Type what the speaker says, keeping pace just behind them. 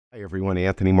Hi everyone,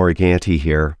 Anthony Morganti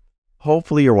here.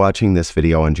 Hopefully you're watching this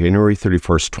video on January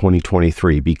 31st,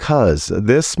 2023 because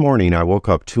this morning I woke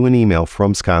up to an email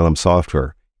from Skylum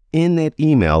Software. In that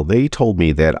email, they told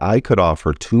me that I could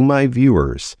offer to my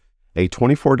viewers a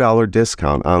 $24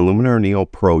 discount on Luminar Neo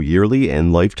Pro yearly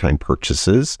and lifetime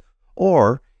purchases,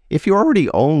 or if you already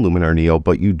own Luminar Neo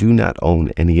but you do not own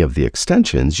any of the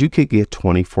extensions, you could get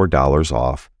 $24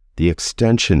 off the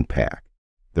extension pack.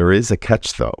 There is a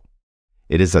catch though.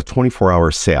 It is a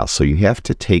 24-hour sale, so you have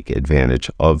to take advantage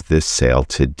of this sale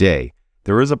today.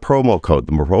 There is a promo code.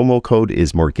 The promo code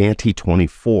is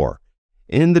Morganti24.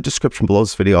 In the description below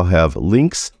this video, I'll have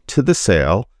links to the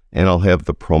sale, and I'll have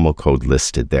the promo code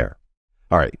listed there.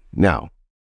 All right, now,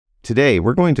 today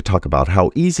we're going to talk about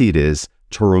how easy it is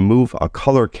to remove a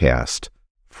color cast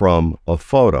from a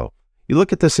photo. You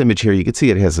look at this image here, you can see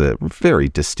it has a very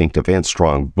distinctive and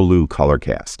strong blue color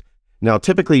cast. Now,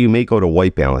 typically you may go to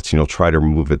white balance and you'll try to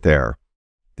remove it there.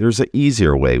 There's an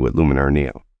easier way with Luminar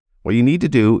Neo. What you need to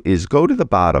do is go to the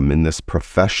bottom in this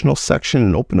professional section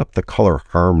and open up the color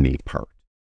harmony part.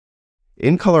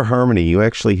 In color harmony, you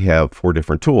actually have 4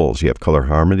 different tools. You have color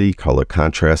harmony, color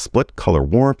contrast, split, color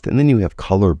warmth, and then you have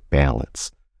color balance.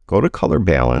 Go to color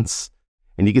balance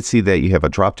and you can see that you have a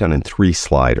drop down in 3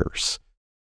 sliders.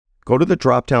 Go to the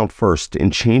drop down first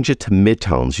and change it to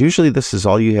midtones. Usually this is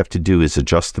all you have to do is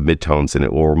adjust the midtones and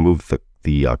it will remove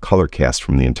the color cast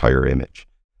from the entire image.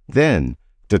 Then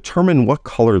determine what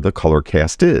color the color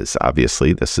cast is.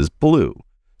 Obviously this is blue.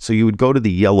 So you would go to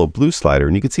the yellow blue slider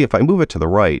and you can see if I move it to the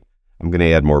right, I'm going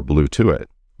to add more blue to it.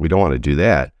 We don't want to do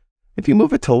that. If you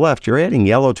move it to the left, you're adding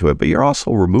yellow to it, but you're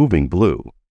also removing blue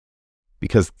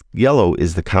because yellow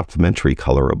is the complementary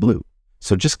color of blue.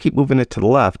 So just keep moving it to the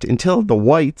left until the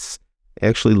whites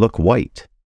actually look white.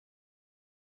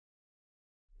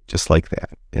 Just like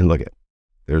that. And look at,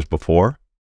 there's before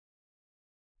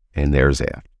and there's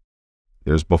after.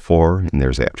 There's before and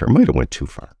there's after. I might have went too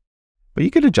far. But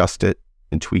you could adjust it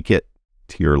and tweak it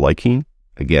to your liking.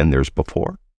 Again, there's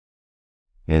before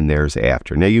and there's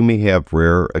after. Now you may have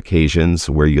rare occasions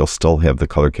where you'll still have the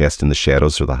color cast in the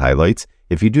shadows or the highlights.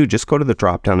 If you do, just go to the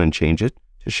drop down and change it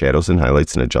to shadows and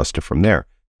highlights and adjust it from there.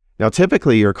 Now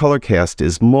typically your color cast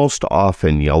is most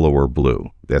often yellow or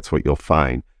blue. That's what you'll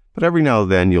find. But every now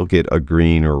and then you'll get a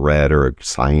green or red or a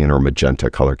cyan or magenta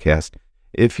color cast.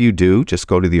 If you do, just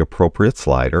go to the appropriate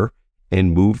slider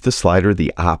and move the slider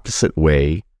the opposite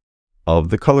way of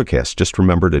the color cast. Just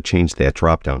remember to change that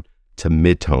drop down to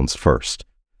midtones first.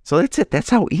 So that's it. That's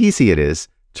how easy it is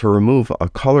to remove a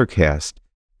color cast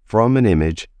from an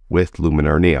image with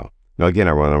Luminar Neo. Now again,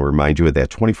 I want to remind you of that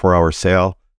 24-hour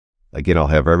sale. Again, I'll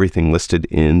have everything listed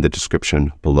in the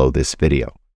description below this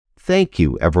video. Thank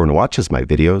you, everyone who watches my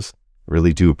videos.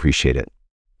 Really do appreciate it.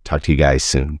 Talk to you guys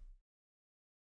soon.